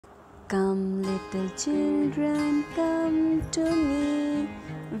Come, little children, come to me.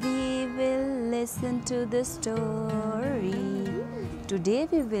 We will listen to the story. Today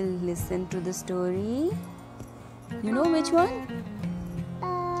we will listen to the story. You know which one?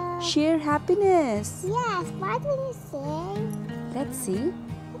 Share happiness. Yes, what will you say? Let's see.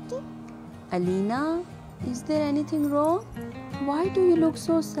 Okay. Alina, is there anything wrong? Why do you look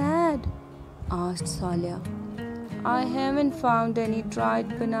so sad? Asked Salia. I haven't found any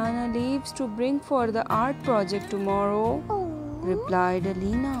dried banana leaves to bring for the art project tomorrow, Oh. replied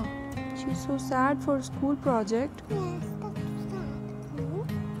Alina. She's so sad for school project. Yes, that's sad. Oh.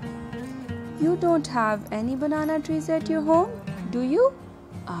 You don't have any banana trees at your home, do you?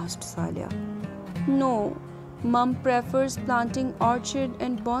 Asked Salia. No, Mum prefers planting orchid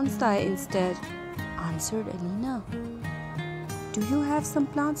and bonsai instead, answered Alina. Do you have some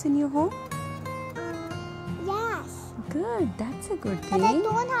plants in your home? Yes. Good, that's a good But I thing.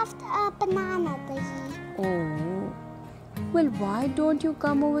 don't have a banana tree. Oh, well, why don't you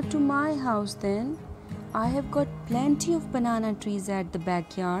come over to my house then? I have got plenty of banana trees at the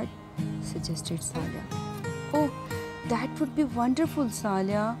backyard, suggested Salia. Oh, that would be wonderful,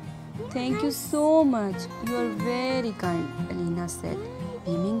 Salia. Thank you so much. You are very kind, Alina said,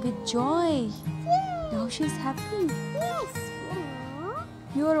 beaming with joy. Now she's happy. Yes. Aww.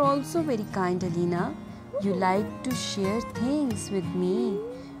 You are also very kind, Alina. You like to share things with me.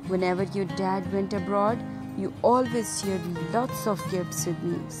 Whenever your dad went abroad, you always shared lots of gifts with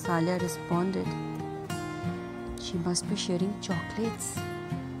me, Salia responded. She must be sharing chocolates.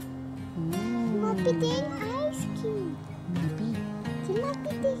 Must be taking ice cream. Maybe. She must be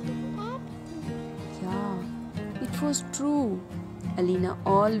taking everything. Yeah, it was true. Alina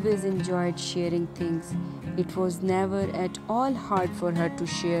always enjoyed sharing things. It was never at all hard for her to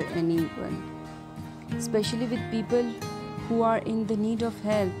share anyone, especially with people who are in the need of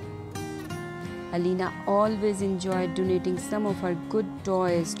help. Alina always enjoyed donating some of her good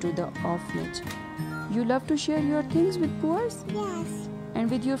toys to the orphanage. You love to share your things with poor Yes. and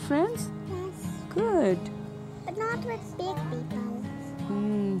with your friends? Yes. Good. But not with big people.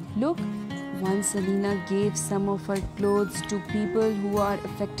 Look, once Alina gave some of her clothes to people who are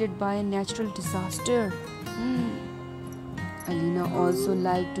affected by a natural disaster. Alina also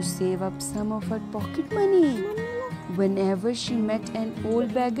liked to save up some of her pocket money. Whenever she met an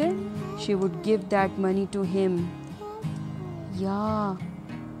old beggar, she would give that money to him. Yeah,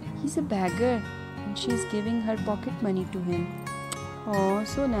 he's a beggar and she's giving her pocket money to him. Oh,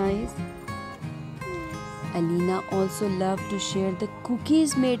 so nice. Alina also loved to share the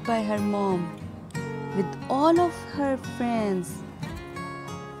cookies made by her mom with all of her friends.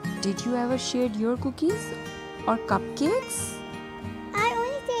 Did you ever share your cookies or cupcakes? I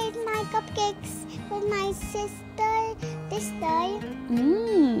only did my cupcakes with my sister this time.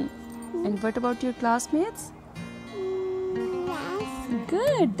 And what about your classmates? Yes.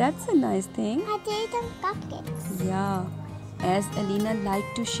 Good, that's a nice thing. I did them cupcakes. Yeah, as Alina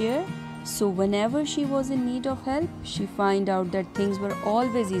liked to share, so whenever she was in need of help, she found out that things were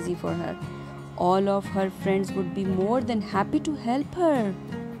always easy for her. All of her friends would be more than happy to help her.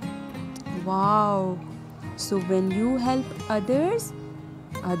 Wow! So when you help others,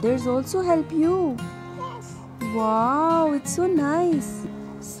 others also help you. Yes. Wow, it's so nice.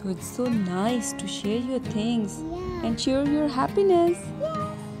 So it's so nice to share your things Yeah. and share your happiness. Yes.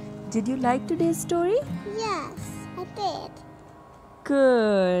 Did you like today's story? Yes, I did.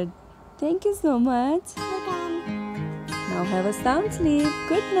 Good. Thank you so much. Welcome. Now have a sound sleep.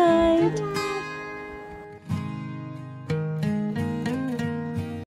 Good night. Good night.